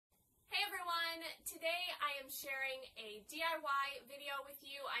Today I am sharing a DIY video with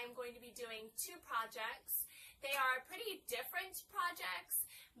you. I am going to be doing two projects. They are pretty different projects,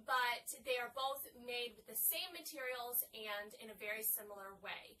 but they are both made with the same materials and in a very similar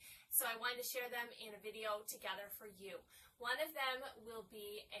way. So I wanted to share them in a video together for you. One of them will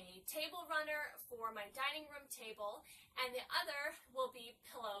be a table runner for my dining room table, and the other will be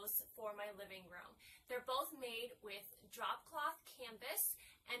pillows for my living room. They're both made with dropcloth canvas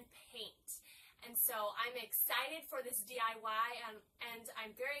and paint. And so I'm excited for this DIY and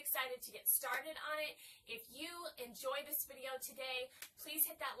I'm very excited to get started on it. If you enjoy this video today, please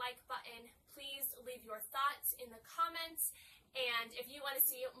hit that like button. Please leave your thoughts in the comments. And if you want to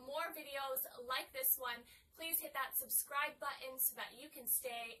see more videos like this one, please hit that subscribe button so that you can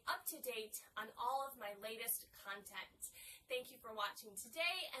stay up to date on all of my latest content. Thank you for watching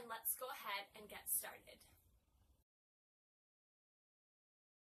today, and let's go ahead and get started.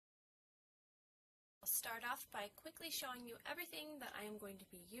 I'll start off by quickly showing you everything that I am going to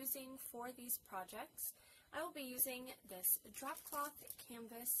be using for these projects. I will be using this dropcloth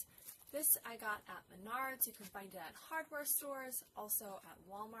canvas. This I got at Menards. You can find it at hardware stores, also at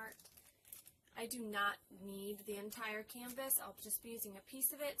Walmart. I do not need the entire canvas. I'll just be using a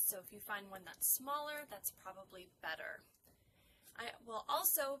piece of it, so if you find one that's smaller, that's probably better. I will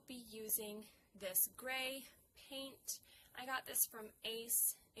also be using this gray paint. I got this from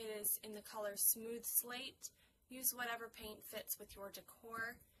Ace. It is in the color Smooth Slate. Use whatever paint fits with your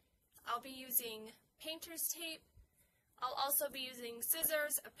decor. I'll be using painter's tape. I'll also be using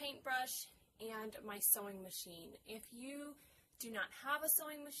scissors, a paintbrush, and my sewing machine. If you do not have a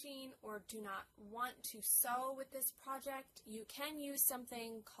sewing machine or do not want to sew with this project, you can use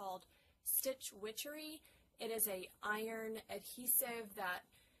something called Stitch Witchery. It is an iron adhesive that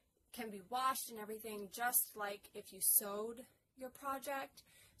can be washed and everything, just like if you sewed your project.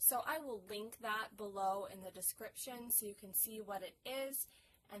 So I will link that below in the description so you can see what it is,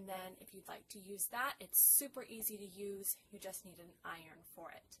 and then if you'd like to use that, it's super easy to use. You just need an iron for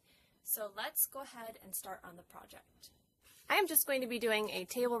it. So let's go ahead and start on the project. I am just going to be doing a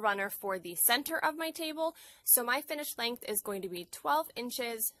table runner for the center of my table, so my finished length is going to be 12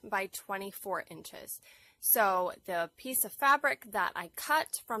 inches by 24 inches. So the piece of fabric that I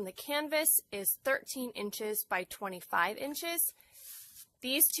cut from the canvas is 13 inches by 25 inches.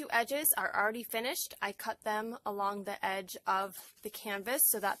 These two edges are already finished. I cut them along the edge of the canvas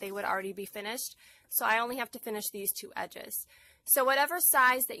so that they would already be finished. So I only have to finish these two edges. So whatever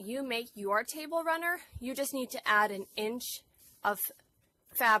size that you make your table runner, you just need to add an inch of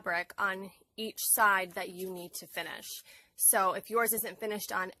fabric on each side that you need to finish. So if yours isn't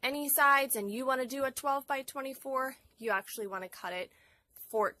finished on any sides and you want to do a 12 by 24, you actually want to cut it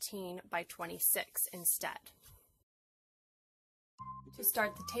 14 by 26 instead. To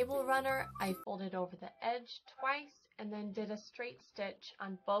start the table runner, I folded over the edge twice and then did a straight stitch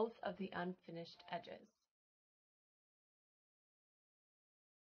on both of the unfinished edges.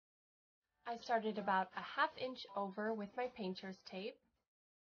 I started about a ½ inch over with my painter's tape,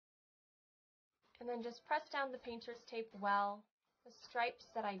 and then just press down the painter's tape well. The stripes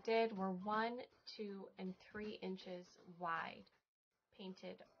that I did were 1, 2, and 3 inches wide.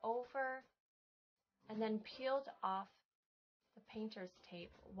 Painted over, and then peeled off the painter's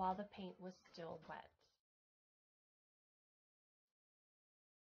tape while the paint was still wet.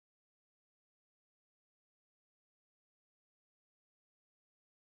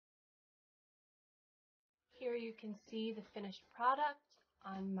 Here you can see the finished product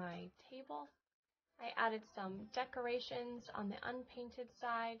on my table. I added some decorations on the unpainted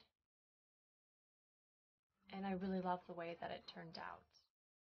side, and I really love the way that it turned out.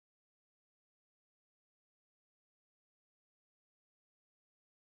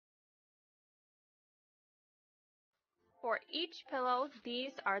 For each pillow,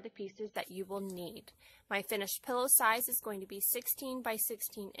 these are the pieces that you will need. My finished pillow size is going to be 16 by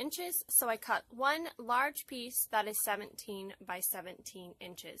 16 inches, so I cut one large piece that is 17 by 17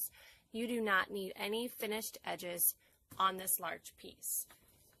 inches. You do not need any finished edges on this large piece.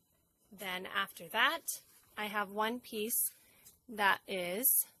 Then after that, I have one piece that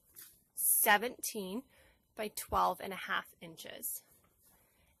is 17 by 12 and a half inches.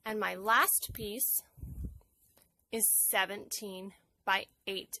 And my last piece is 17 by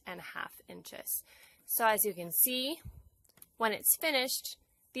 8 and a half inches. So as you can see, when it's finished,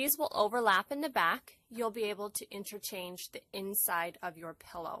 these will overlap in the back. You'll be able to interchange the inside of your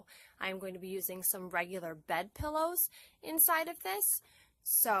pillow. I'm going to be using some regular bed pillows inside of this.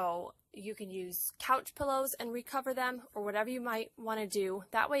 So you can use couch pillows and recover them, or whatever you might want to do.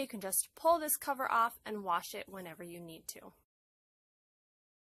 That way you can just pull this cover off and wash it whenever you need to.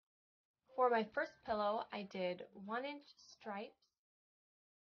 For my first pillow, I did 1-inch stripes.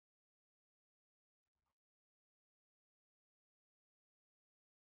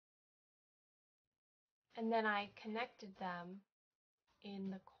 And then I connected them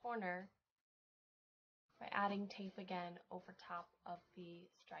in the corner by adding tape again over top of the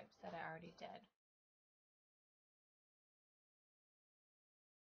stripes that I already did.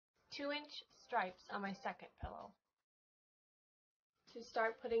 2-inch stripes on my second pillow. To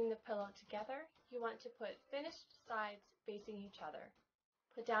start putting the pillow together, you want to put finished sides facing each other.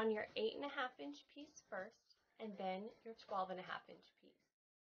 Put down your 8.5-inch piece first, and then your 12.5-inch piece.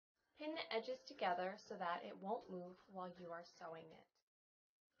 Pin the edges together so that it won't move while you are sewing it.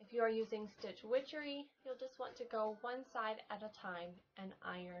 If you are using stitch witchery, you'll just want to go one side at a time and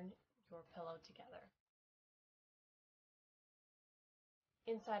iron your pillow together.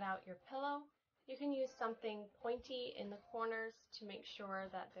 Inside out your pillow, you can use something pointy in the corners to make sure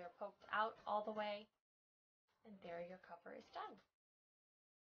that they're poked out all the way. And there your cover is done.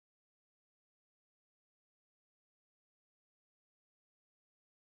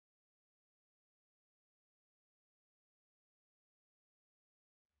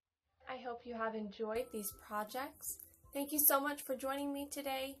 I hope you have enjoyed these projects. Thank you so much for joining me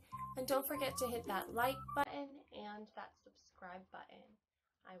today, and don't forget to hit that like button and that subscribe button.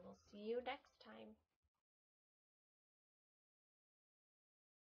 I will see you next time.